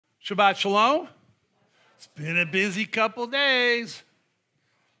Shabbat shalom. It's been a busy couple days.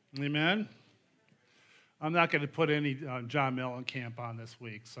 Amen. I'm not going to put any John Mellencamp on this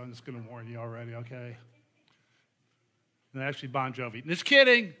week, so I'm just going to warn you already, okay? And actually Bon Jovi. Just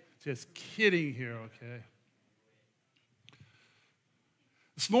kidding here, okay?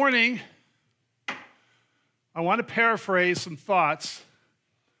 This morning, I want to paraphrase some thoughts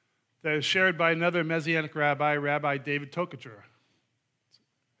that are shared by another Messianic rabbi, Rabbi David Tokacher,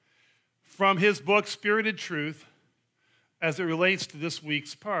 from his book, Spirited Truth, as it relates to this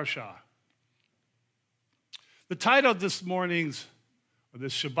week's parashah. The title of this morning's, or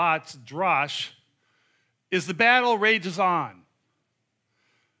this Shabbat's Drash, is The Battle Rages On.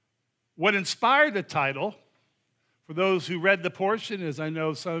 What inspired the title, for those who read the portion, as I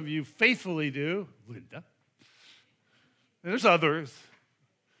know some of you faithfully do, Linda, and there's others,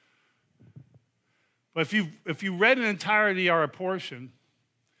 but if you read in entirety our portion,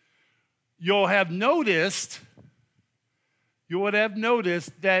 you would have noticed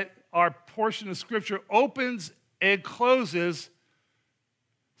that our portion of Scripture opens and closes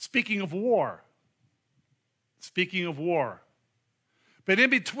speaking of war. Speaking of war. But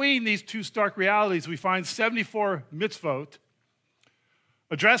in between these two stark realities, we find 74 mitzvot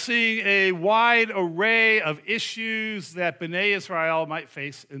addressing a wide array of issues that Bnei Israel might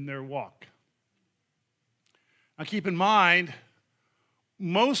face in their walk. Now keep in mind,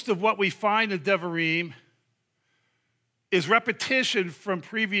 most of what we find in Devarim is repetition from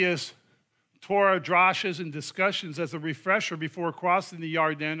previous Torah drashes and discussions as a refresher before crossing the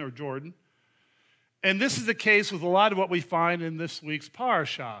Yarden or Jordan. And this is the case with a lot of what we find in this week's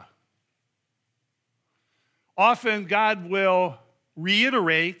parashah. Often God will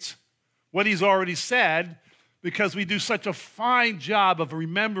reiterate what he's already said because we do such a fine job of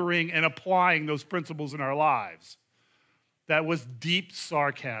remembering and applying those principles in our lives. That was deep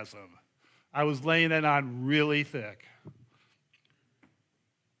sarcasm. I was laying it on really thick.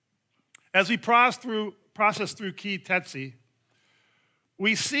 As we process through Ki Tetzi,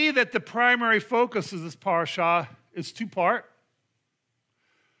 we see that the primary focus of this parashah is two-part.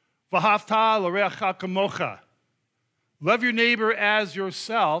 V'ahavta l'reacha kamocha. Love your neighbor as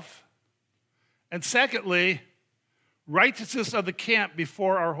yourself. And secondly, righteousness of the camp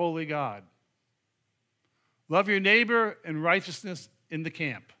before our holy God. Love your neighbor and righteousness in the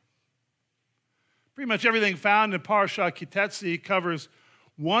camp. Pretty much everything found in Parashah Ki Tetzi covers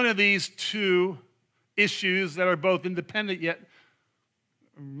one of these two issues that are both independent yet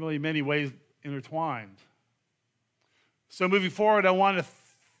in really many ways intertwined. So moving forward, I want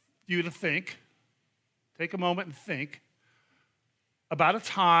you to think, take a moment and think about a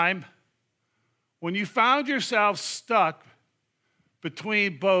time when you found yourself stuck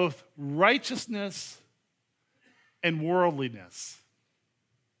between both righteousness and worldliness.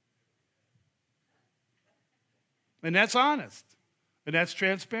 And that's honest, and that's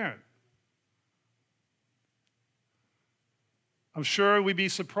transparent. I'm sure we'd be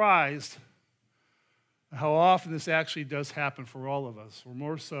surprised how often this actually does happen for all of us, or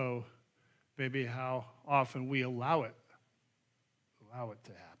more so, maybe how often we allow it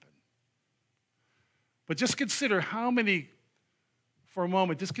to happen. But just consider how many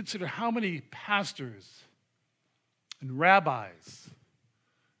pastors and rabbis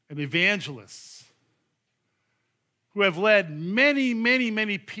and evangelists who have led many, many,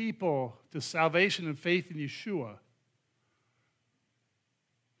 many people to salvation and faith in Yeshua,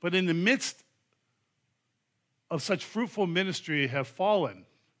 but in the midst of such fruitful ministry have fallen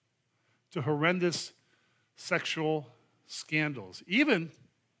to horrendous sexual scandals, even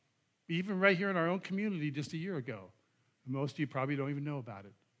right here in our own community just a year ago. Most of you probably don't even know about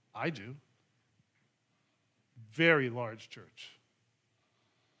it. I do. Very large church.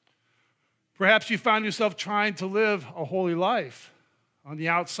 Perhaps you found yourself trying to live a holy life on the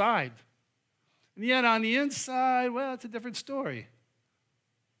outside. And yet on the inside, well, it's a different story.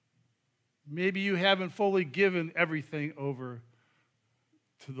 Maybe you haven't fully given everything over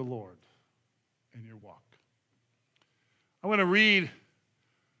to the Lord in your walk. I want to read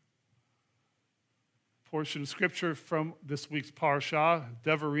a portion of scripture from this week's parashah,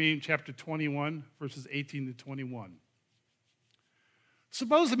 Devarim chapter 21, verses 18 to 21.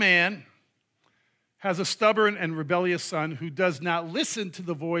 Suppose a man has a stubborn and rebellious son who does not listen to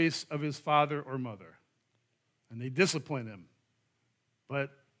the voice of his father or mother, and they discipline him, but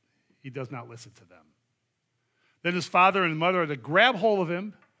he does not listen to them. Then his father and mother are to grab hold of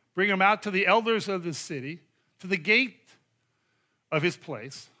him, bring him out to the elders of the city, to the gate of his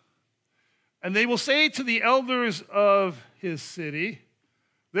place, and they will say to the elders of his city,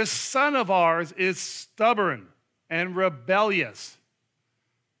 "This son of ours is stubborn and rebellious.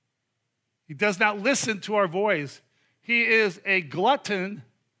 He does not listen to our voice. He is a glutton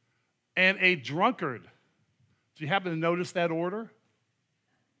and a drunkard. Did you happen to notice that order?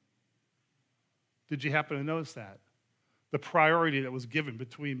 Did you happen to notice that? The priority that was given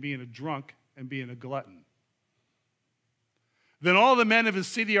between being a drunk and being a glutton. Then all the men of his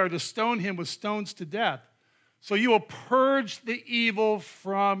city are to stone him with stones to death. So you will purge the evil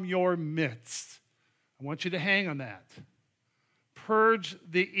from your midst. I want you to hang on that. Purge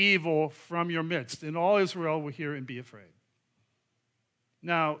the evil from your midst. And all Israel will hear and be afraid.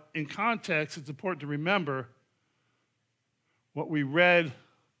 Now, in context, it's important to remember what we read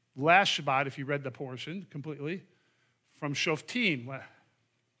last Shabbat, if you read the portion completely, from Shoftim.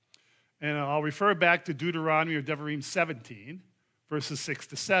 And I'll refer back to Deuteronomy or Devarim 17, verses 6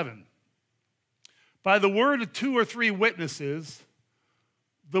 to 7. By the word of 2 or 3 witnesses,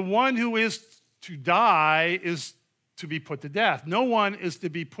 the one who is to die is to be put to death. No one is to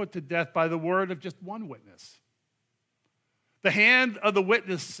be put to death by the word of just one witness. The hand of the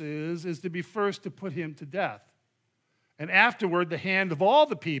witnesses is to be first to put him to death, and afterward the hand of all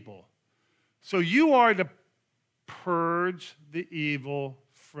the people. So you are to purge the evil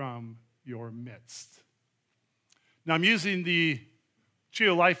from your midst. Now I'm using the Tree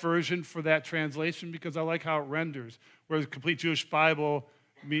of Life version for that translation because I like how it renders, whereas the Complete Jewish Bible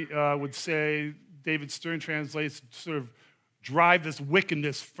would say, David Stern translates, sort of drive this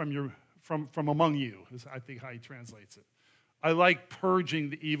wickedness from among you, is I think how he translates it. I like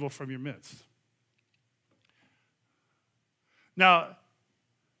purging the evil from your midst. Now,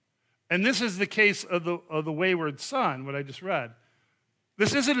 and this is the case of the wayward son, what I just read.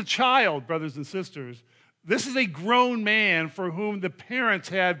 This isn't a child, brothers and sisters. This is a grown man for whom the parents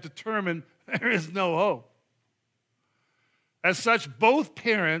have determined there is no hope. As such, both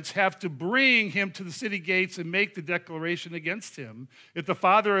parents have to bring him to the city gates and make the declaration against him. If the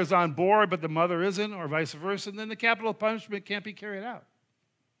father is on board but the mother isn't, or vice versa, then the capital punishment can't be carried out.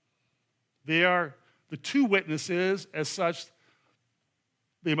 They are the 2 witnesses. As such,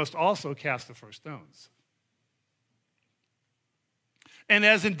 they must also cast the first stones. And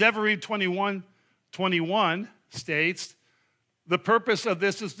as in Devarim 21:21 states, the purpose of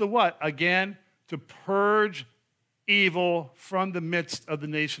this is to what? Again, to purge evil from the midst of the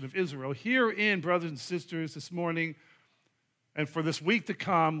nation of Israel. Herein, brothers and sisters, this morning and for this week to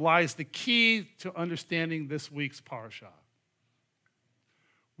come lies the key to understanding this week's parasha.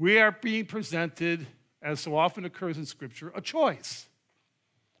 We are being presented, as so often occurs in Scripture, a choice.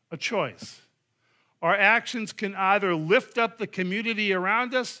 A choice. Our actions can either lift up the community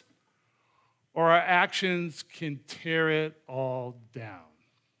around us, or our actions can tear it all down.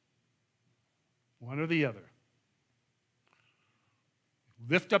 One or the other.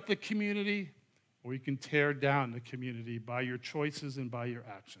 Lift up the community, or you can tear down the community by your choices and by your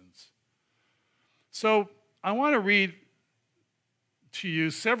actions. So I want to read to you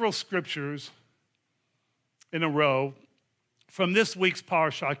several scriptures in a row from this week's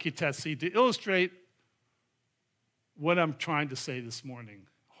Parashat Kitesi to illustrate what I'm trying to say this morning,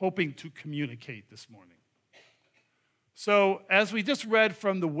 hoping to communicate this morning. So as we just read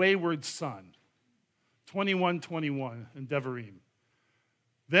from the wayward son, 21:21 in Devarim,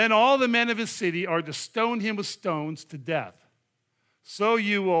 then all the men of his city are to stone him with stones to death. So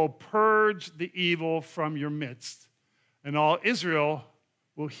you will purge the evil from your midst, and all Israel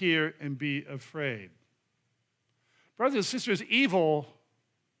will hear and be afraid. Brothers and sisters, evil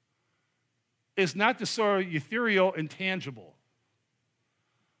is not the sort of ethereal and tangible.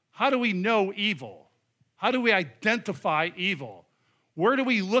 How do we know evil? How do we identify evil? Where do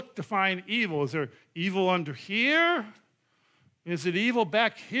we look to find evil? Is there evil under here? Is it evil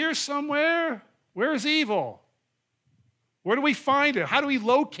back here somewhere? Where is evil? Where do we find it? How do we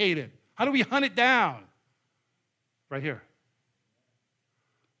locate it? How do we hunt it down? Right here.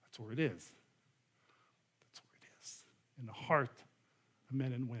 That's where it is. That's where it is. In the heart of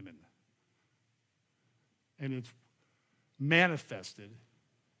men and women. And it's manifested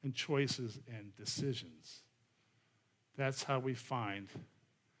in choices and decisions. That's how we find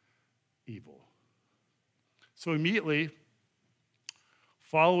evil. So immediately,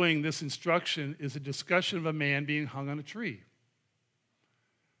 following this instruction is a discussion of a man being hung on a tree.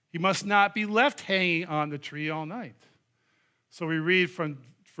 He must not be left hanging on the tree all night. So we read from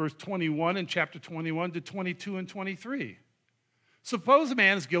verse 21 in chapter 21 to 22 and 23. Suppose a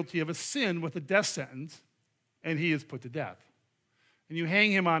man is guilty of a sin with a death sentence, and he is put to death. And you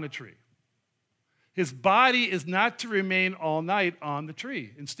hang him on a tree. His body is not to remain all night on the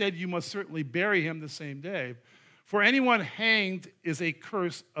tree. Instead, you must certainly bury him the same day. For anyone hanged is a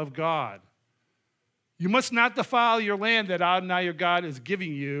curse of God. You must not defile your land that Adonai your God is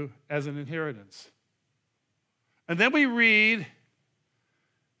giving you as an inheritance. And then we read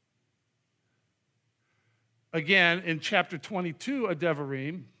again in chapter 22 of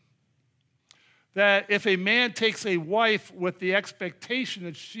Devarim that if a man takes a wife with the expectation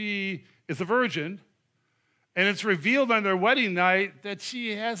that she is a virgin, and it's revealed on their wedding night that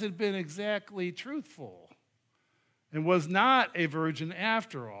she hasn't been exactly truthful and was not a virgin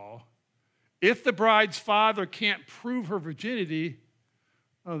after all, if the bride's father can't prove her virginity,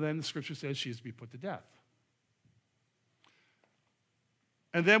 oh, then the scripture says she is to be put to death.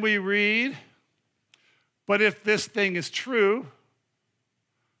 And then we read, but if this thing is true,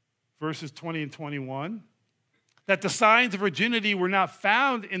 verses 20 and 21, that the signs of virginity were not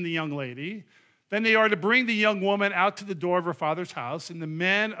found in the young lady, then they are to bring the young woman out to the door of her father's house, and the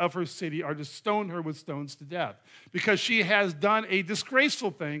men of her city are to stone her with stones to death, because she has done a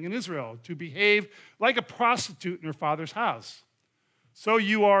disgraceful thing in Israel, to behave like a prostitute in her father's house. So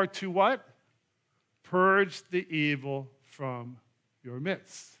you are to what? Purge the evil from your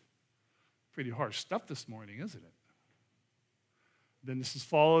midst. Pretty harsh stuff this morning, isn't it? Then this is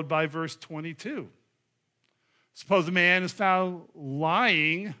followed by verse 22. Suppose a man is found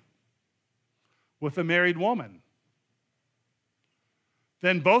lying with a married woman.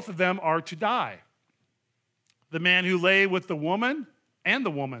 Then both of them are to die. The man who lay with the woman and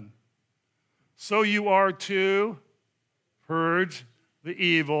the woman. So you are to purge the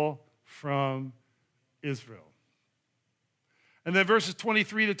evil from Israel. And then verses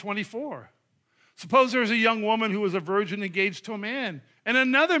 23 to 24. Suppose there's a young woman who is a virgin engaged to a man, and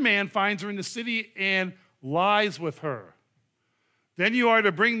another man finds her in the city and lies with her. Then you are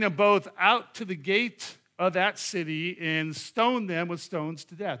to bring them both out to the gate of that city and stone them with stones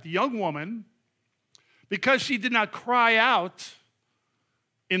to death. The young woman, because she did not cry out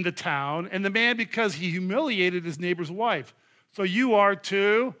in the town, and the man because he humiliated his neighbor's wife. So you are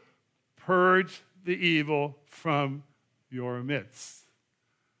to purge the evil from your midst.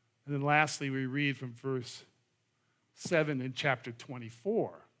 And then lastly, we read from verse 7 in chapter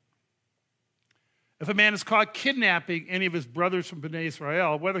 24. If a man is caught kidnapping any of his brothers from Bnei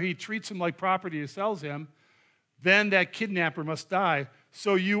Israel, whether he treats him like property or sells him, then that kidnapper must die.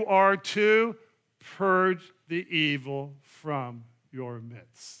 So you are to purge the evil from your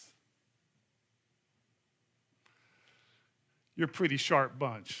midst. You're a pretty sharp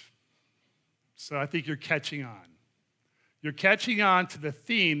bunch. So I think you're catching on. You're catching on to the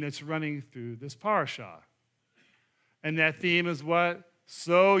theme that's running through this parasha. And that theme is what?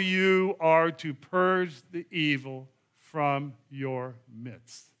 So you are to purge the evil from your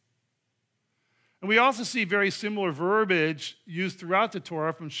midst. And we also see very similar verbiage used throughout the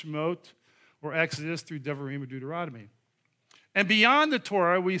Torah from Shemot or Exodus through Devarim or Deuteronomy. And beyond the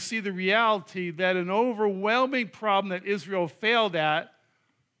Torah, we see the reality that an overwhelming problem that Israel failed at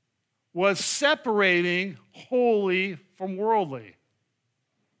was separating holy from worldly.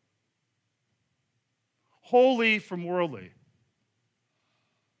 Holy from worldly.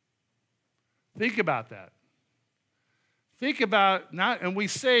 Think about that. Think about not, and we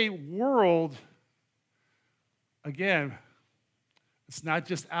say world, again, it's not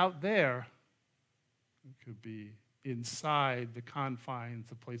just out there. It could be inside the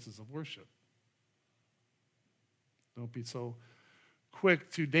confines of places of worship. Don't be so quick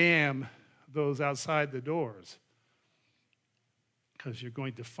to damn those outside the doors, because you're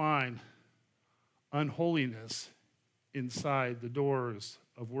going to find unholiness inside the doors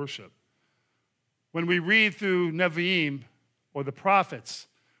of worship. When we read through Nevi'im, or the prophets,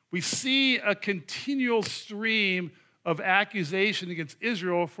 we see a continual stream of accusation against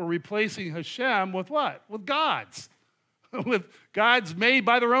Israel for replacing Hashem with what? With gods. With gods made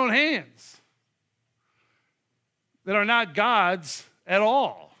by their own hands. That are not gods at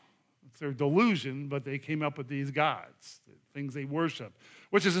all. It's their delusion, but they came up with these gods, things they worship,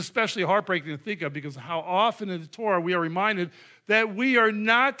 which is especially heartbreaking to think of because how often in the Torah we are reminded that we are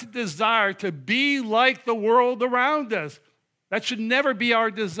not to desire to be like the world around us. That should never be our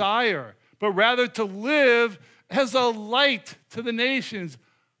desire, but rather to live as a light to the nations.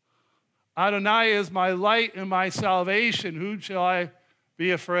 Adonai is my light and my salvation. Whom shall I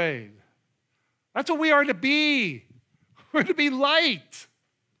be afraid? That's what we are to be. We're to be light.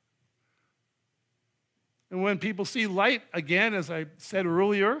 And when people see light, again, as I said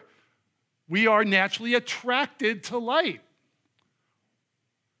earlier, we are naturally attracted to light.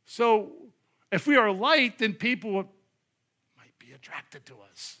 So if we are light, then people might be attracted to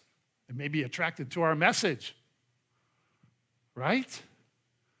us. They may be attracted to our message. Right?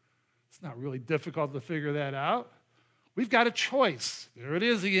 It's not really difficult to figure that out. we've got a choice. There it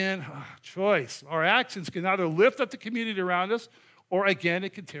is again, choice. Our actions can either lift up the community around us, or again,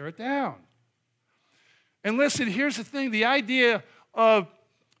 it can tear it down. And listen, here's the thing. The idea of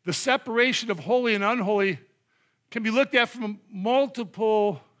the separation of holy and unholy can be looked at from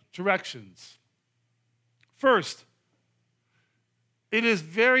multiple directions. First, it is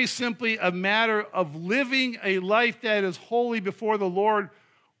very simply a matter of living a life that is holy before the Lord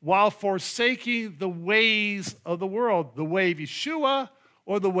while forsaking the ways of the world, the way of Yeshua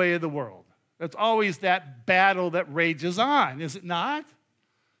or the way of the world. That's always that battle that rages on, is it not?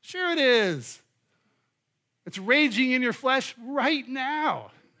 Sure it is. It's raging in your flesh right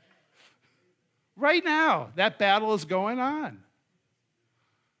now. Right now, that battle is going on.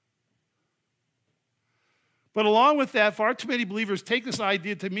 But along with that, far too many believers take this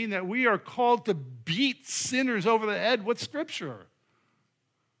idea to mean that we are called to beat sinners over the head with Scripture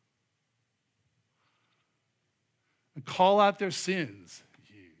and call out their sins.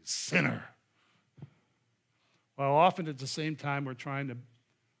 You sinner. While often at the same time we're trying to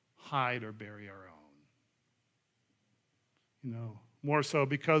hide or bury our own. More so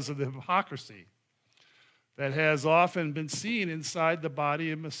because of the hypocrisy that has often been seen inside the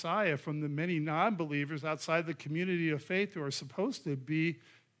body of Messiah from the many non-believers outside the community of faith who are supposed to be,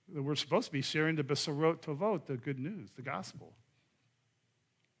 we're supposed to be sharing the Besorot Tovot, the good news, the gospel,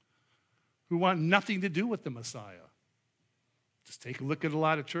 who want nothing to do with the Messiah. Just take a look at a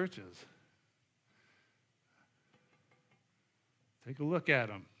lot of churches. Take a look at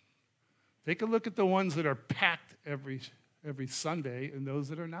them. Take a look at the ones that are packed every Sunday and those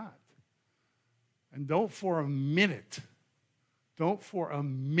that are not. And don't for a minute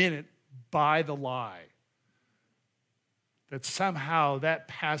buy the lie that somehow that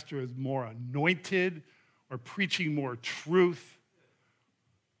pastor is more anointed or preaching more truth.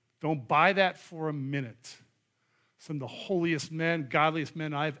 Don't buy that for a minute. Some of the holiest men, godliest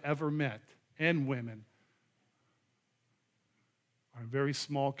men I've ever met, and women, are in very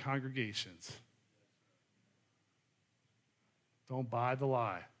small congregations. Don't buy the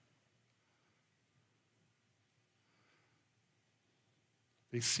lie.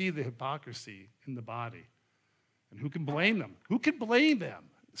 They see the hypocrisy in the body. And who can blame them? Who can blame them?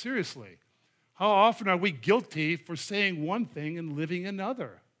 Seriously. How often are we guilty for saying one thing and living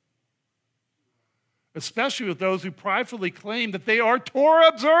another? Especially with those who pridefully claim that they are Torah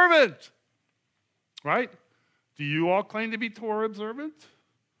observant. Right? Do you all claim to be Torah observant?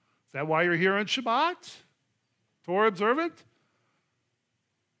 Is that why you're here on Shabbat? Torah observant?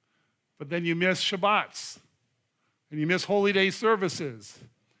 But then you miss Shabbats. And you miss holy day services.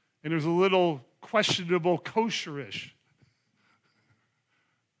 And there's a little questionable kosherish.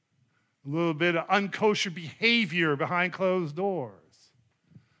 A little bit of unkosher behavior behind closed doors.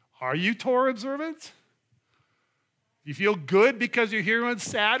 Are you Torah observant? Do you feel good because you're here on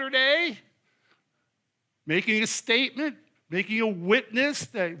Saturday? Making a statement, making a witness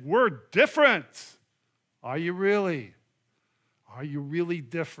that we're different. Are you really? Are you really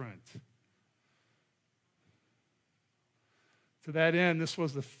different? To that end, this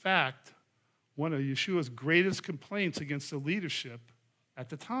was the fact, one of Yeshua's greatest complaints against the leadership at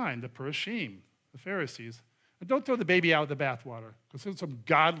the time, the Parashim, the Pharisees. And don't throw the baby out with the bathwater, because there's some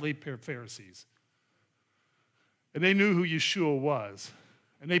godly Pharisees. And they knew who Yeshua was,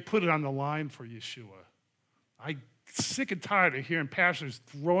 and they put it on the line for Yeshua. I'm sick and tired of hearing pastors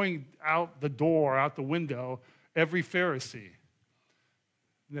throwing out the door, out the window, every Pharisee.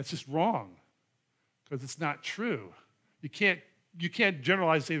 And that's just wrong, because it's not true. You can't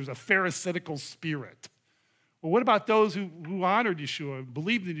generalize and say there's a pharisaical spirit. Well, what about those who honored Yeshua, and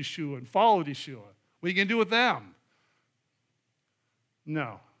believed in Yeshua, and followed Yeshua? What are you going to do with them?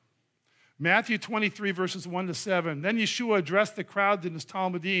 No. Matthew 23, verses 1 to 7. Then Yeshua addressed the crowds in his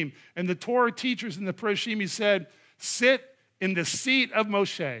Talmudim, and the Torah teachers and the Parashim, he said, sit in the seat of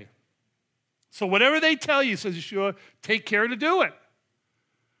Moshe. So whatever they tell you, says Yeshua, take care to do it.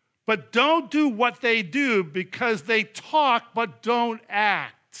 But don't do what they do, because they talk but don't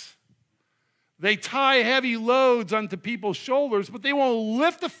act. They tie heavy loads onto people's shoulders, but they won't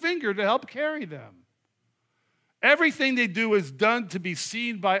lift a finger to help carry them. Everything they do is done to be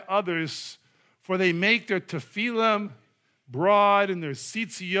seen by others, for they make their tefillim broad and their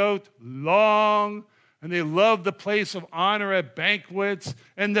tzitziot long, and they love the place of honor at banquets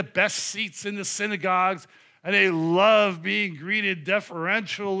and the best seats in the synagogues, and they love being greeted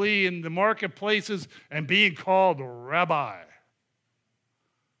deferentially in the marketplaces and being called Rabbi.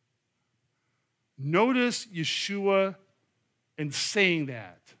 Notice Yeshua in saying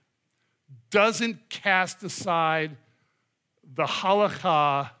that doesn't cast aside the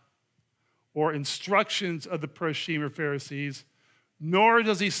halakha or instructions of the Perishim or Pharisees, nor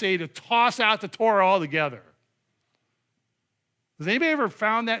does he say to toss out the Torah altogether. Has anybody ever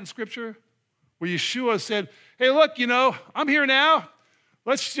found that in Scripture? Where Yeshua said, hey, look, I'm here now.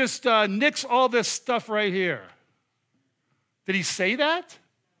 Let's just nix all this stuff right here. Did he say that?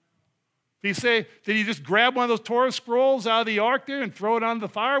 Did he just grab one of those Torah scrolls out of the ark there and throw it on the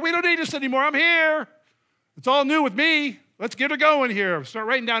fire? We don't need this anymore. I'm here. It's all new with me. Let's get her going here. Start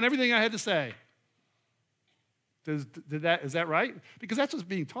writing down everything I had to say. Is that right? Because that's what's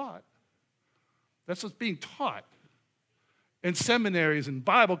being taught. That's what's being taught in seminaries and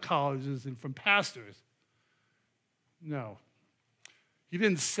Bible colleges and from pastors. No. He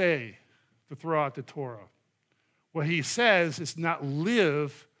didn't say to throw out the Torah. What he says is not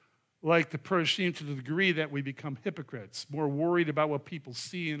live like the Perishim to the degree that we become hypocrites, more worried about what people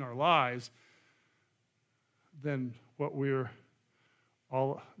see in our lives than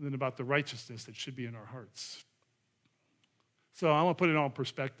about the righteousness that should be in our hearts. So I want to put it all in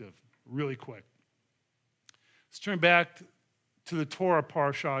perspective really quick. Let's turn back to the Torah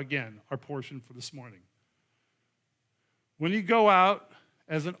Parsha again, our portion for this morning. When you go out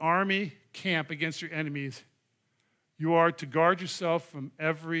as an army camp against your enemies, you are to guard yourself from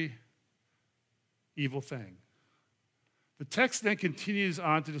every evil thing. The text then continues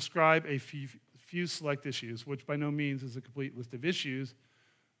on to describe a few select issues, which by no means is a complete list of issues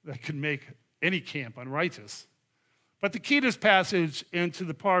that could make any camp unrighteous. But the key to this passage and to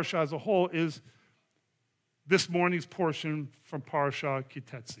the Parsha as a whole is this morning's portion from Parsha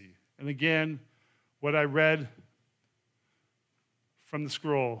Kitetzi. And again, what I read from the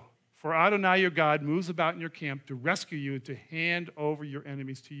scroll. For Adonai your God moves about in your camp to rescue you, to hand over your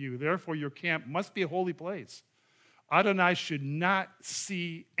enemies to you. Therefore, your camp must be a holy place. Adonai should not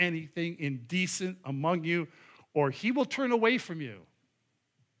see anything indecent among you, or he will turn away from you.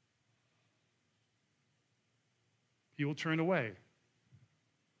 He will turn away.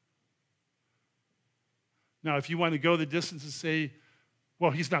 Now, if you want to go the distance and say,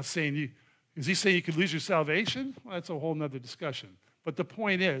 well, he's not saying you, is he saying you could lose your salvation? Well, that's a whole nother discussion. But the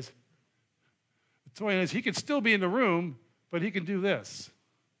point is, he can still be in the room, but he can do this.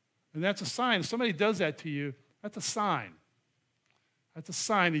 And that's a sign. If somebody does that to you, that's a sign. That's a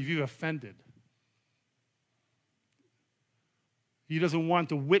sign that you've offended. He doesn't want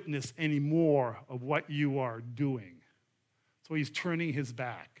to witness any more of what you are doing. So he's turning his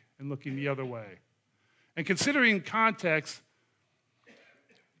back and looking the other way. And considering context,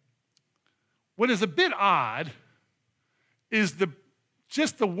 what is a bit odd is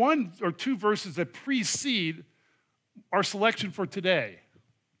just the one or two verses that precede our selection for today.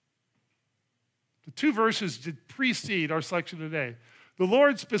 The two verses that precede our selection today. The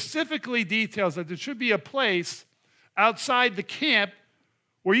Lord specifically details that there should be a place outside the camp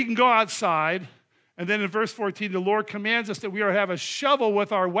where you can go outside. And then in verse 14, the Lord commands us that we are to have a shovel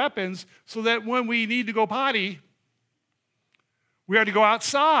with our weapons so that when we need to go potty, we are to go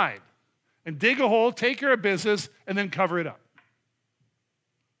outside and dig a hole, take care of business, and then cover it up.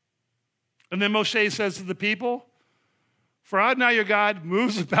 And then Moshe says to the people, for Adonai your God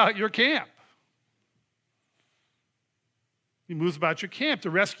moves about your camp. He moves about your camp to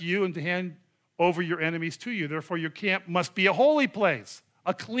rescue you and to hand over your enemies to you. Therefore, your camp must be a holy place,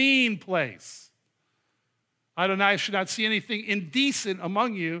 a clean place. Adonai should not see anything indecent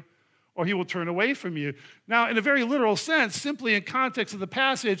among you, or he will turn away from you. Now, in a very literal sense, simply in context of the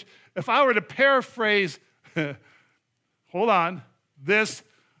passage, if I were to paraphrase, hold on, this,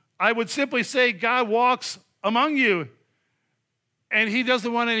 I would simply say God walks among you, and he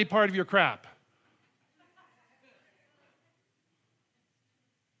doesn't want any part of your crap.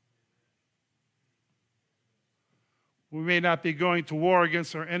 We may not be going to war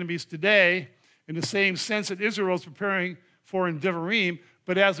against our enemies today in the same sense that Israel is preparing for in Devarim,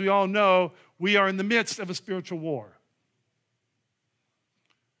 but as we all know, we are in the midst of a spiritual war.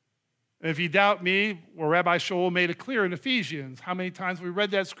 And if you doubt me, well, Rabbi Shaul made it clear in Ephesians how many times we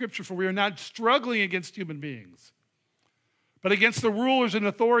read that scripture, for we are not struggling against human beings, but against the rulers and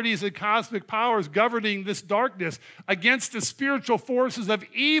authorities and cosmic powers governing this darkness, against the spiritual forces of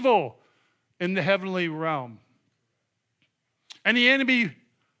evil in the heavenly realm. And the enemy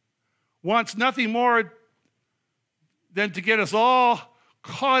wants nothing more than to get us all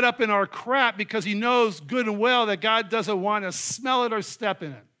caught up in our crap because he knows good and well that God doesn't want to smell it or step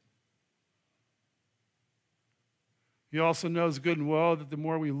in it. He also knows good and well that the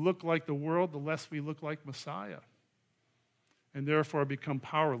more we look like the world, the less we look like Messiah, and therefore become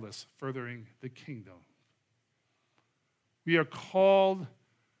powerless, furthering the kingdom. We are called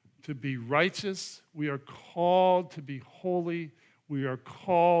to be righteous. We are called to be holy. We are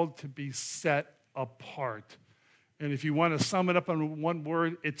called to be set apart. And if you want to sum it up in one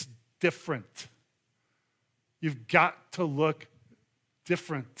word, it's different. You've got to look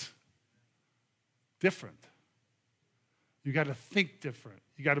different. Different. You got to think different.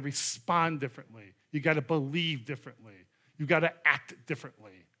 You got to respond differently. You got to believe differently. You got to act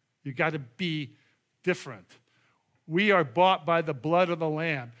differently. You got to be different. We are bought by the blood of the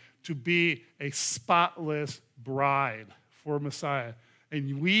Lamb to be a spotless bride for Messiah.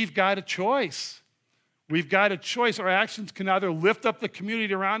 And we've got a choice. We've got a choice. Our actions can either lift up the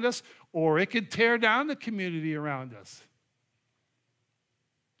community around us or it could tear down the community around us.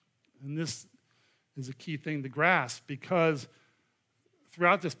 And this is a key thing to grasp, because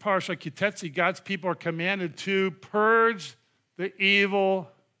throughout this Parsha Kitetzi, God's people are commanded to purge the evil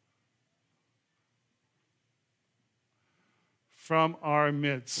from our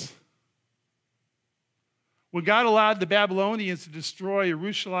midst. When God allowed the Babylonians to destroy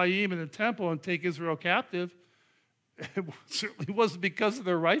Jerusalem and the temple and take Israel captive, it certainly wasn't because of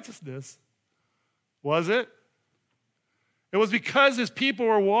their righteousness, was it? It was because his people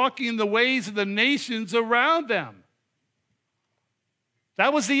were walking in the ways of the nations around them.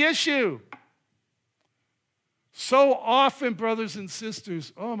 That was the issue. So often, brothers and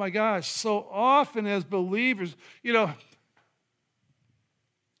sisters, oh my gosh, so often as believers,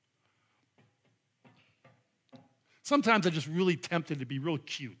 sometimes I'm just really tempted to be real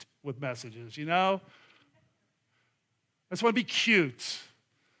cute with messages, I just want to be cute.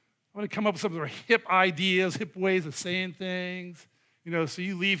 I want to come up with some of our hip ideas, hip ways of saying things, so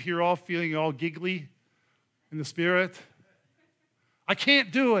you leave here all feeling all giggly in the spirit. I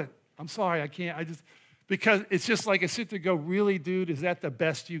can't do it. I'm sorry, I can't. Because it's just like I sit there and go, really, dude, is that the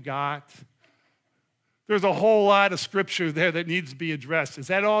best you got? There's a whole lot of scripture there that needs to be addressed. Is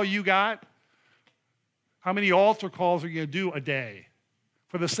that all you got? How many altar calls are you going to do a day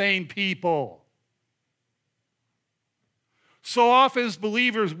for the same people? So often as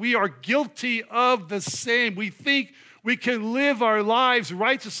believers, we are guilty of the same. We think we can live our lives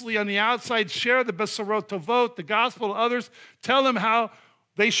righteously on the outside, share the Besorot Tovot, the gospel to others, tell them how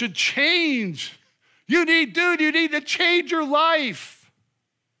they should change. You need to change your life.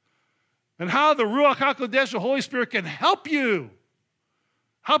 And how the Ruach HaKodesh, the Holy Spirit, can help you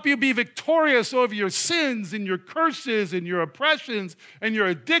be victorious over your sins and your curses and your oppressions and your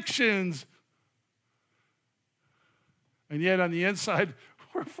addictions. And yet on the inside,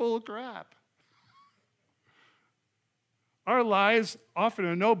 we're full of crap. Our lives often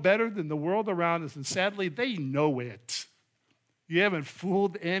are no better than the world around us, and sadly, they know it. You haven't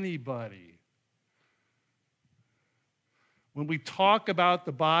fooled anybody. When we talk about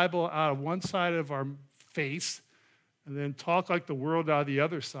the Bible out of one side of our face and then talk like the world out of the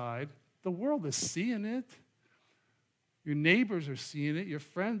other side, the world is seeing it. Your neighbors are seeing it. Your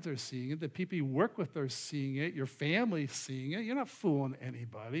friends are seeing it. The people you work with are seeing it. Your family's seeing it. You're not fooling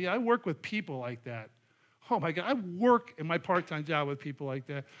anybody. I work with people like that. Oh, my God. I work in my part-time job with people like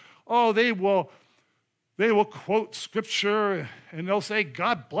that. Oh, they will quote scripture, and they'll say,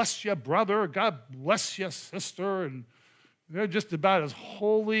 God bless you, brother. God bless you, sister. And they're just about as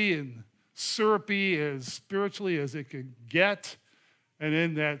holy and syrupy as spiritually as it could get. And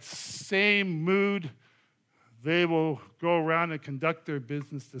in that same mood, they will go around and conduct their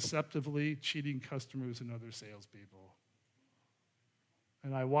business deceptively, cheating customers and other salespeople.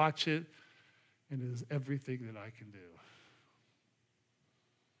 And I watch it, and it is everything that I can do.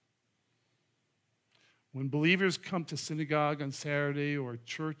 When believers come to synagogue on Saturday or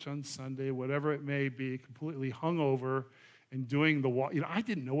church on Sunday, whatever it may be, completely hungover and doing the walk. I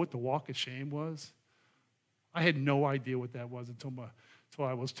didn't know what the walk of shame was. I had no idea what that was until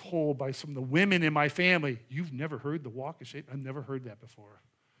I was told by some of the women in my family, you've never heard the walk of shame? I've never heard that before.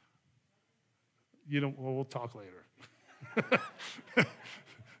 Well, we'll talk later.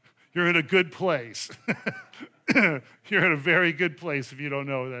 You're in a good place. You're in a very good place if you don't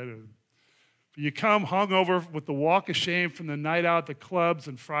know what that is. You come hungover with the walk of shame from the night out at the clubs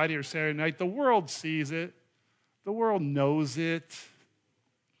on Friday or Saturday night. The world sees it. The world knows it.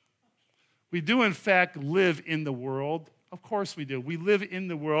 We do, in fact, live in the world. Of course we do. We live in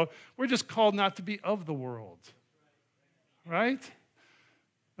the world. We're just called not to be of the world. Right?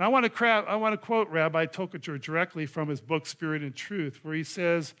 And I want to quote Rabbi Tokacher directly from his book, Spirit and Truth, where he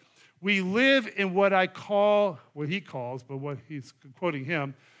says, we live in what he calls, but what he's quoting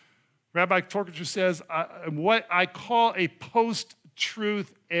him, Rabbi Tokacher says, what I call a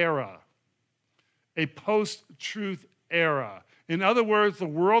post-truth era. A post-truth era. In other words, the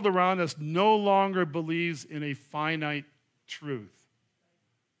world around us no longer believes in a finite truth.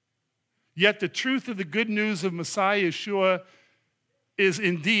 Yet the truth of the good news of Messiah Yeshua is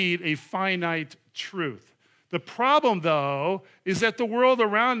indeed a finite truth. The problem, though, is that the world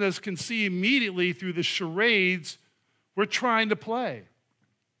around us can see immediately through the charades we're trying to play.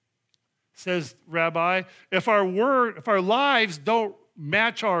 Says Rabbi, if our lives don't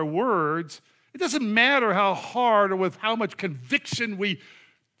match our words, it doesn't matter how hard or with how much conviction we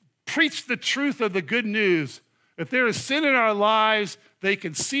preach the truth of the good news. If there is sin in our lives, they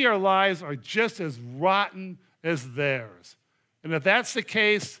can see our lives are just as rotten as theirs. And if that's the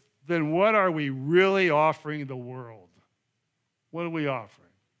case, then what are we really offering the world? What are we offering?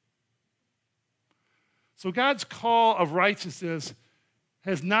 So God's call of righteousness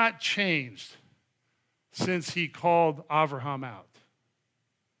has not changed since he called Abraham out.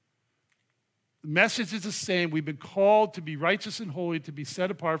 The message is the same. We've been called to be righteous and holy, to be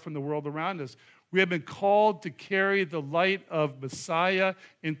set apart from the world around us. We have been called to carry the light of Messiah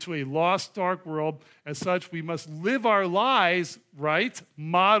into a lost, dark world. As such, we must live our lives, right,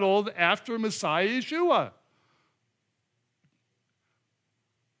 modeled after Messiah Yeshua.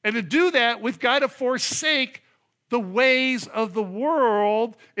 And to do that, we've got to forsake the ways of the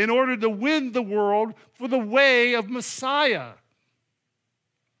world in order to win the world for the way of Messiah.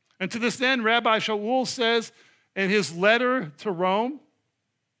 And to this end, Rabbi Shaul says in his letter to Rome,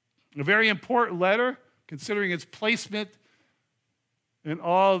 a very important letter, considering its placement in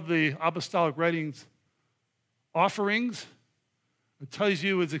all of the apostolic writings offerings, it tells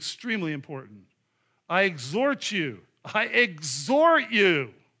you it's extremely important. I exhort you,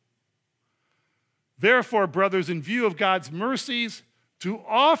 therefore, brothers, in view of God's mercies, to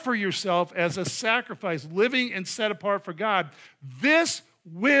offer yourself as a sacrifice, living and set apart for God. This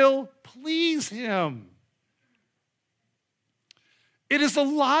will please him. It is a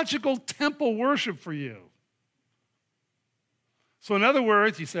logical temple worship for you. So in other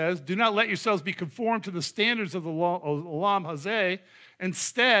words, he says, do not let yourselves be conformed to the standards of the Olam Hazeh.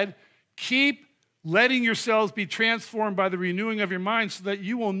 Instead, keep letting yourselves be transformed by the renewing of your mind so that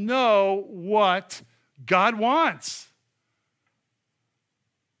you will know what God wants.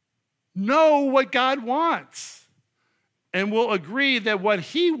 Know what God wants. And we'll agree that what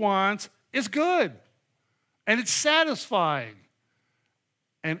he wants is good. And it's satisfying.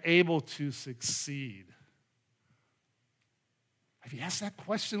 And able to succeed. Have you asked that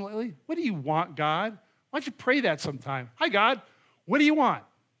question lately? What do you want, God? Why don't you pray that sometime? Hi, God, what do you want?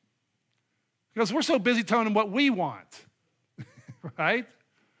 Because we're so busy telling him what we want, right?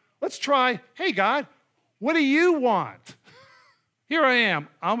 Let's try, hey, God, what do you want? Here I am.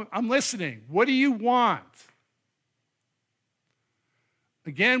 I'm listening. What do you want?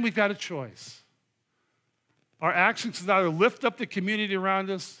 Again, we've got a choice. Our actions can either lift up the community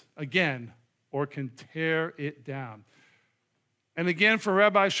around us, again, or can tear it down. And again, for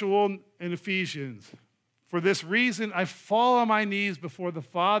Rabbi Shaul in Ephesians, for this reason, I fall on my knees before the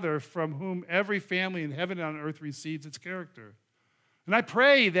Father, from whom every family in heaven and on earth receives its character. And I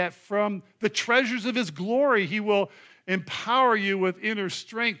pray that from the treasures of his glory, he will empower you with inner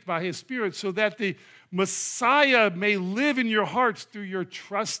strength by his Spirit, so that the Messiah may live in your hearts through your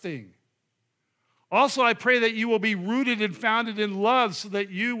trusting. Also, I pray that you will be rooted and founded in love, so that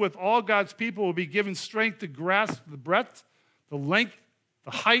you, with all God's people, will be given strength to grasp the breadth, the length,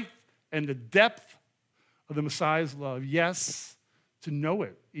 the height, and the depth of the Messiah's love. Yes, to know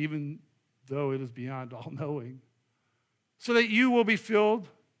it, even though it is beyond all knowing, so that you will be filled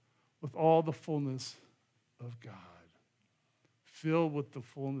with all the fullness of God. Filled with the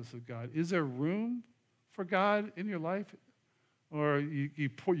fullness of God. Is there room for God in your life? Or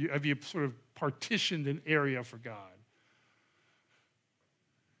have you sort of partitioned an area for God?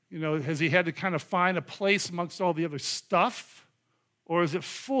 You know, has he had to kind of find a place amongst all the other stuff? Or is it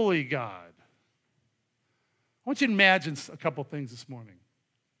fully God? I want you to imagine a couple things this morning.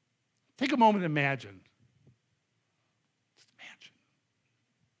 Take a moment to imagine. Just imagine.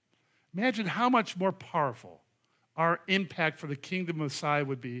 Imagine how much more powerful our impact for the kingdom of Messiah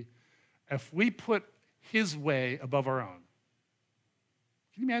would be if we put his way above our own.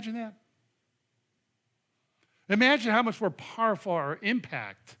 Can you imagine that? Imagine how much more powerful our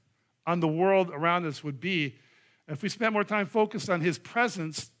impact on the world around us would be if we spent more time focused on his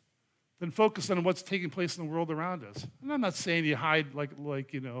presence than focused on what's taking place in the world around us. And I'm not saying you hide like a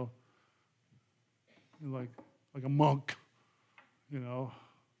monk, you know.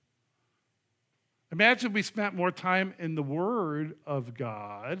 Imagine we spent more time in the Word of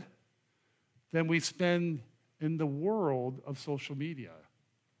God than we spend in the world of social media.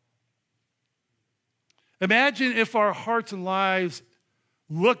 Imagine if our hearts and lives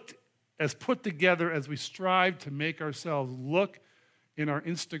looked as put together as we strive to make ourselves look in our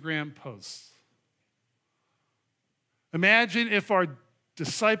Instagram posts. Imagine if our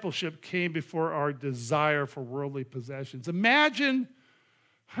discipleship came before our desire for worldly possessions. Imagine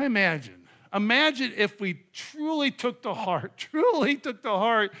if we truly took to heart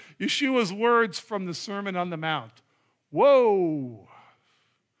Yeshua's words from the Sermon on the Mount. Whoa!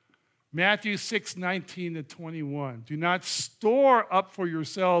 Matthew 6:19-21. Do not store up for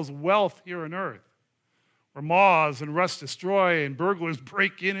yourselves wealth here on earth, where moths and rust destroy and burglars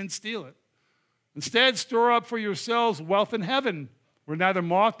break in and steal it. Instead, store up for yourselves wealth in heaven, where neither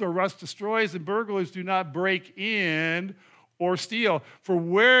moth nor rust destroys and burglars do not break in or steal. For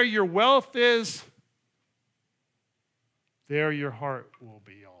where your wealth is, there your heart will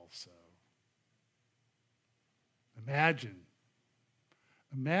be also. Imagine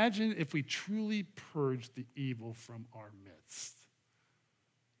if we truly purged the evil from our midst.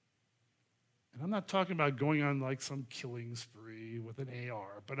 And I'm not talking about going on like some killing spree with an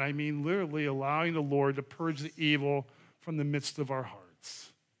AR, but I mean literally allowing the Lord to purge the evil from the midst of our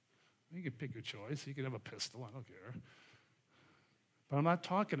hearts. You can pick your choice. You can have a pistol. I don't care. But I'm not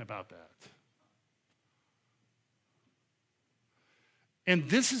talking about that. And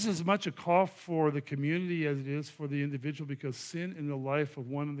this is as much a call for the community as it is for the individual, because sin in the life of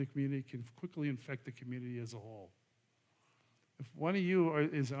one in the community can quickly infect the community as a whole. If one of you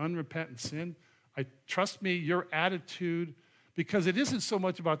is unrepentant sin, trust me, your attitude, because it isn't so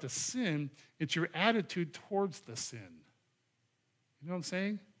much about the sin, it's your attitude towards the sin. You know what I'm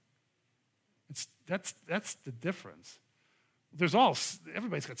saying? That's the difference.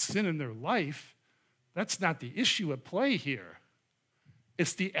 Everybody's got sin in their life. That's not the issue at play here.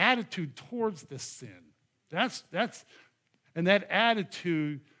 It's the attitude towards this sin. And that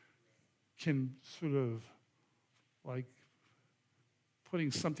attitude can sort of like putting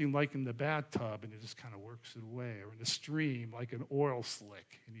something like in the bathtub and it just kind of works it away, or in a stream like an oil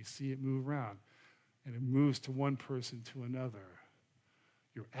slick and you see it move around and it moves to one person to another.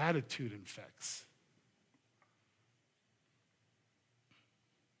 Your attitude infects.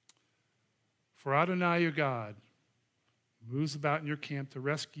 For Adonai your God moves about in your camp to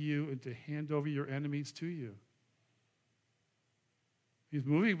rescue you and to hand over your enemies to you. He's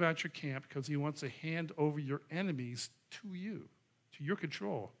moving about your camp because he wants to hand over your enemies to you, to your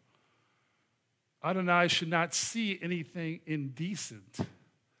control. Adonai should not see anything indecent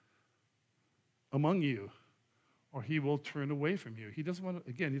among you, or he will turn away from you. He doesn't want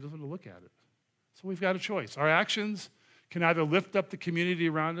to look at it. So we've got a choice. Our actions can either lift up the community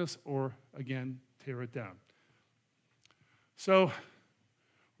around us or, again, tear it down. So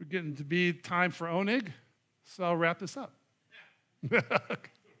we're getting to be time for Onig, so I'll wrap this up.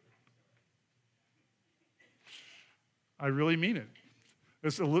 I really mean it.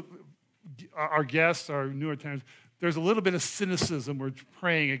 Our guests, our newer times, there's a little bit of cynicism we're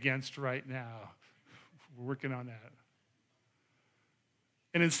praying against right now. We're working on that.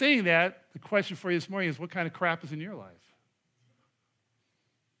 And in saying that, the question for you this morning is, what kind of crap is in your life?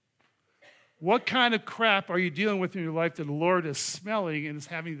 What kind of crap are you dealing with in your life that the Lord is smelling and is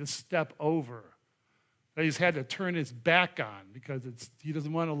having to step over? That he's had to turn his back on because he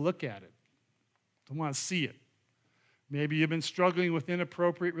doesn't want to look at it, doesn't want to see it. Maybe you've been struggling with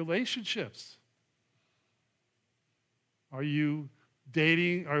inappropriate relationships. Are you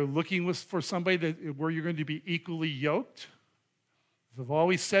dating or looking for somebody where you're going to be equally yoked? As I've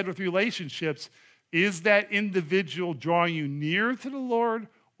always said with relationships, is that individual drawing you near to the Lord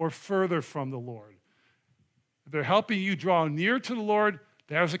or further from the Lord? If they're helping you draw near to the Lord,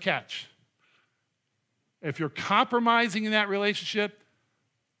 there's a catch. If you're compromising in that relationship,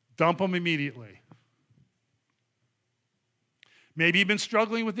 dump them immediately. Maybe you've been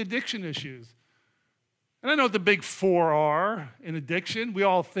struggling with addiction issues. And I know what the big four are in addiction. We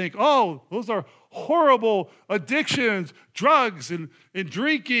all think, oh, those are horrible addictions, drugs and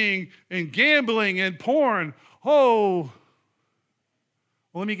drinking and gambling and porn. Oh,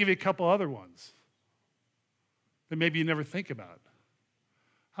 well, let me give you a couple other ones that maybe you never think about.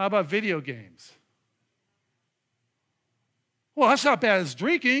 How about video games? Well, that's not bad as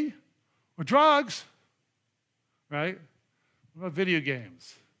drinking or drugs, right? What about video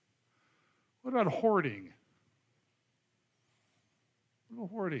games? What about hoarding? What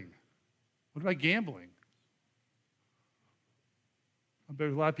about hoarding? What about gambling? I bet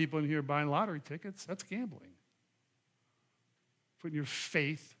there's a lot of people in here buying lottery tickets. That's gambling. Putting your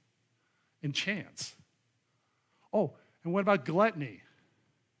faith in chance. Oh, and what about gluttony?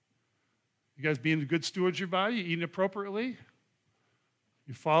 You guys being good stewards of your body, eating appropriately?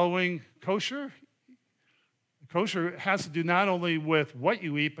 You following kosher? Kosher has to do not only with what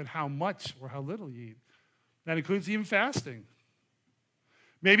you eat, but how much or how little you eat. That includes even fasting.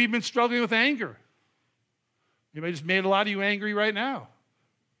 Maybe you've been struggling with anger. Maybe I just made a lot of you angry right now.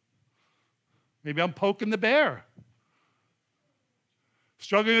 Maybe I'm poking the bear.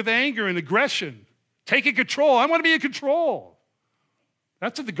 Struggling with anger and aggression. Taking control. I want to be in control.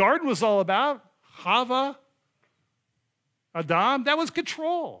 That's what the garden was all about. Chava, Adam, that was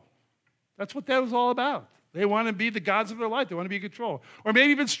control. That's what that was all about. They want to be the gods of their life. They want to be in control. Or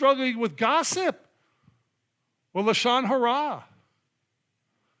maybe even struggling with gossip or lashon hara.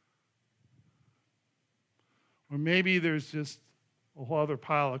 Or maybe there's just a whole other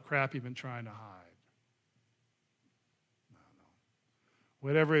pile of crap you've been trying to hide.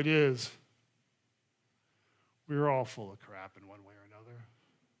 Whatever it is, we're all full of crap in one way or another.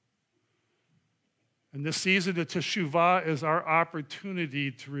 And this season of Teshuvah is our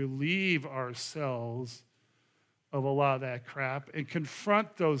opportunity to relieve ourselves of a lot of that crap and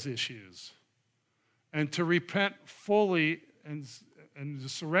confront those issues and to repent fully and to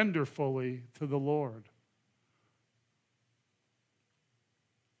surrender fully to the Lord.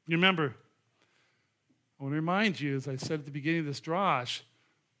 You remember, I want to remind you, as I said at the beginning of this Drash,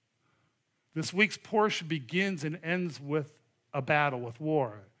 this week's portion begins and ends with a battle, with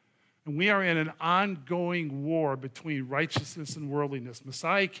war. And we are in an ongoing war between righteousness and worldliness.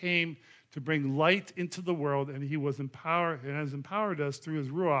 Messiah came to bring light into the world, and he was empowered and has empowered us through his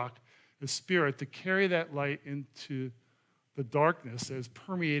Ruach, his Spirit, to carry that light into the darkness that is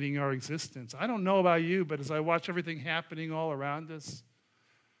permeating our existence. I don't know about you, but as I watch everything happening all around us,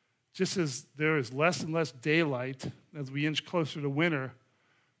 just as there is less and less daylight as we inch closer to winter,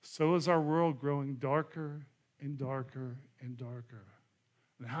 so is our world growing darker and darker and darker.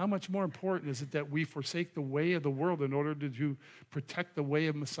 And how much more important is it that we forsake the way of the world in order to protect the way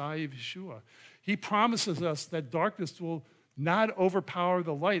of Messiah Yeshua? He promises us that darkness will not overpower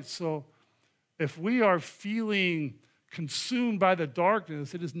the light. So if we are feeling consumed by the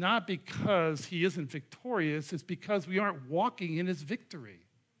darkness, it is not because he isn't victorious, it's because we aren't walking in his victory.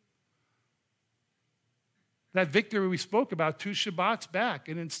 That victory we spoke about 2 Shabbats back,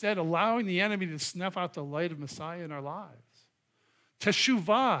 and instead allowing the enemy to snuff out the light of Messiah in our lives.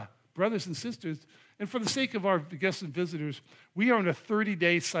 Teshuvah, brothers and sisters, and for the sake of our guests and visitors, we are in a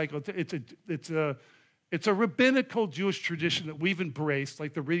 30-day cycle. It's a rabbinical Jewish tradition that we've embraced,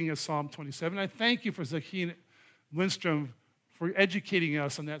 like the reading of Psalm 27. I thank you for Zachin Lindstrom for educating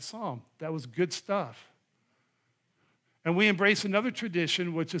us on that psalm. That was good stuff. And we embrace another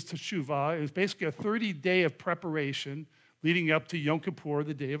tradition, which is Teshuvah. It's basically a 30-day of preparation leading up to Yom Kippur,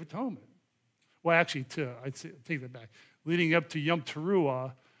 the Day of Atonement. Well, actually, I'd take that back. Leading up to Yom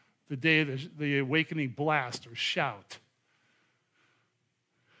Teruah, the day of the awakening blast or shout.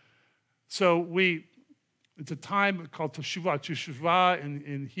 So it's a time called Teshuvah. Teshuvah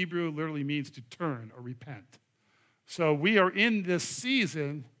in Hebrew literally means to turn or repent. So we are in this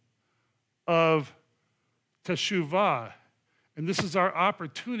season of Teshuvah, and this is our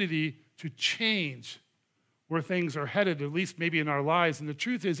opportunity to change where things are headed, at least maybe in our lives. And the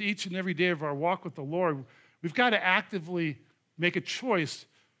truth is, each and every day of our walk with the Lord, we've got to actively make a choice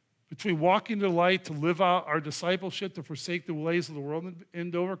between walking the light to live out our discipleship, to forsake the ways of the world,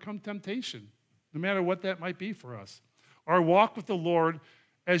 and to overcome temptation, no matter what that might be for us. Our walk with the Lord,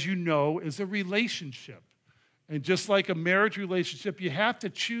 as you know, is a relationship. And just like a marriage relationship, you have to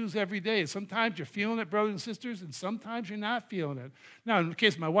choose every day. Sometimes you're feeling it, brothers and sisters, and sometimes you're not feeling it. Now, in the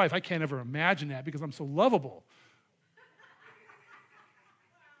case of my wife, I can't ever imagine that because I'm so lovable.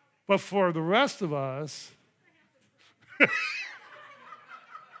 But for the rest of us,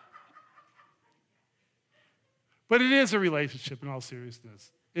 but it is a relationship in all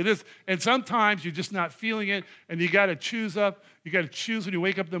seriousness. It is, and sometimes you're just not feeling it, and you got to choose up. You got to choose when you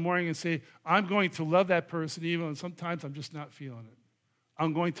wake up in the morning and say, I'm going to love that person even when sometimes I'm just not feeling it.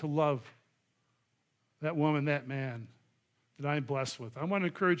 I'm going to love that woman, that man that I'm blessed with. I want to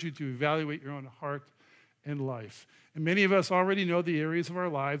encourage you to evaluate your own heart and life. And many of us already know the areas of our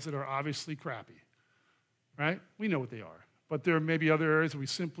lives that are obviously crappy, right? We know what they are. But there may be other areas that we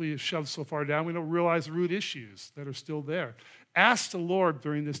simply shove so far down, we don't realize the root issues that are still there. Ask the Lord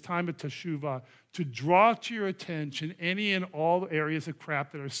during this time of Teshuvah to draw to your attention any and all areas of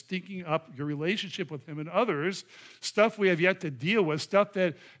crap that are stinking up your relationship with him and others, stuff we have yet to deal with, stuff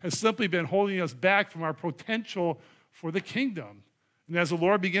that has simply been holding us back from our potential for the kingdom. And as the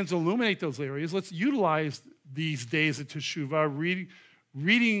Lord begins to illuminate those areas, let's utilize these days of Teshuvah,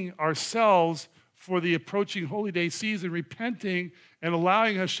 reading ourselves for the approaching Holy Day season, repenting and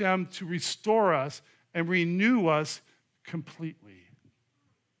allowing Hashem to restore us and renew us completely.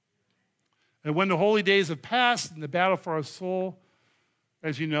 And when the holy days have passed and the battle for our soul,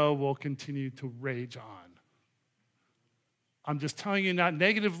 as you know, will continue to rage on. I'm just telling you, not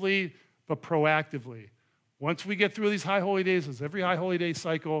negatively, but proactively. Once we get through these high holy days, as every high holy day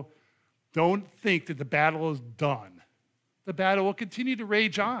cycle, don't think that the battle is done. The battle will continue to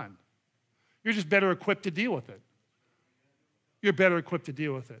rage on. You're just better equipped to deal with it. You're better equipped to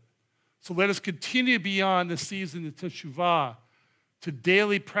deal with it. So let us continue beyond the season of Teshuvah to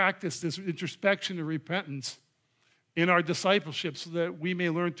daily practice this introspection and repentance in our discipleship so that we may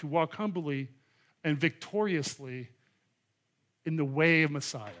learn to walk humbly and victoriously in the way of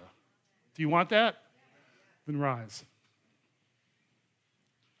Messiah. Do you want that? Then rise.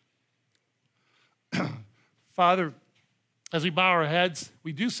 Father, as we bow our heads,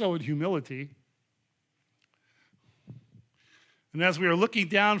 we do so in humility. And as we are looking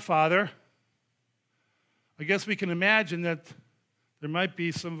down, Father, I guess we can imagine that there might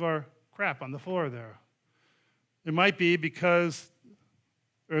be some of our crap on the floor there. It might be because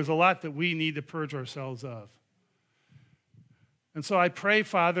there's a lot that we need to purge ourselves of. And so I pray,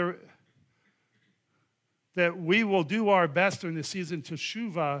 Father, that we will do our best during the season to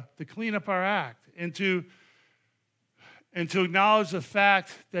Teshuvah, to clean up our act, and to acknowledge the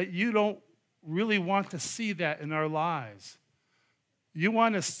fact that you don't really want to see that in our lives. You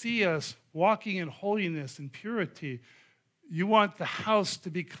want to see us walking in holiness and purity. You want the house to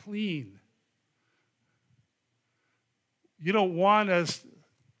be clean. You don't want us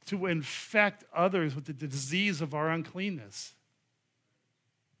to infect others with the disease of our uncleanness.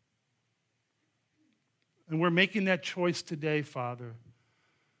 And we're making that choice today, Father.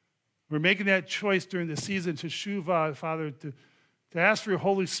 We're making that choice during the season to Teshuvah, Father, to ask for your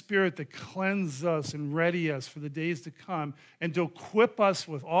Holy Spirit to cleanse us and ready us for the days to come and to equip us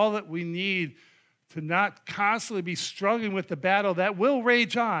with all that we need to not constantly be struggling with the battle that will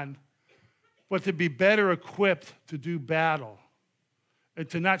rage on, but to be better equipped to do battle and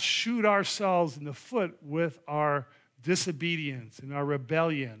to not shoot ourselves in the foot with our disobedience and our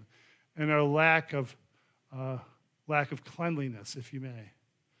rebellion and our lack of cleanliness, if you may.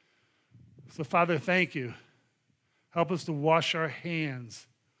 So, Father, thank you. Help us to wash our hands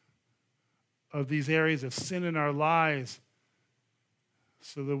of these areas of sin in our lives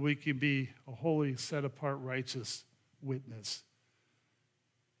so that we can be a holy, set-apart, righteous witness.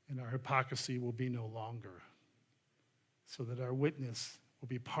 And our hypocrisy will be no longer, so that our witness will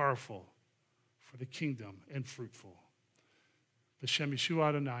be powerful for the kingdom and fruitful. B'Shem Yeshua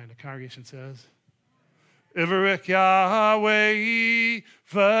Adonai, and the congregation says, Ivarech Yahweh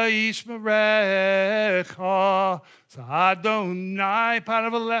v'yishmerecha Adonai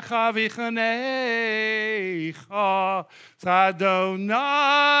parvalecha v'chanecha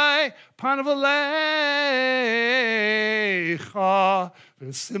Adonai parvalecha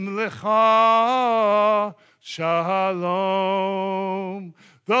v'simlecha shalom.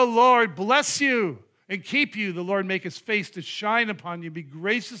 The Lord bless you and keep you. The Lord make his face to shine upon you, be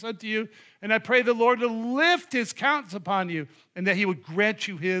gracious unto you. And I pray the Lord to lift his countenance upon you and that he would grant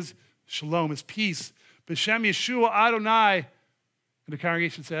you his shalom, his peace. B'Shem Yeshua Adonai. And the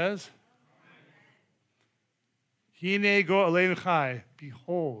congregation says, Hine go aleinu chai.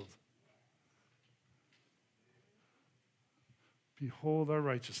 Behold. Behold our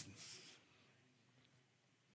righteousness.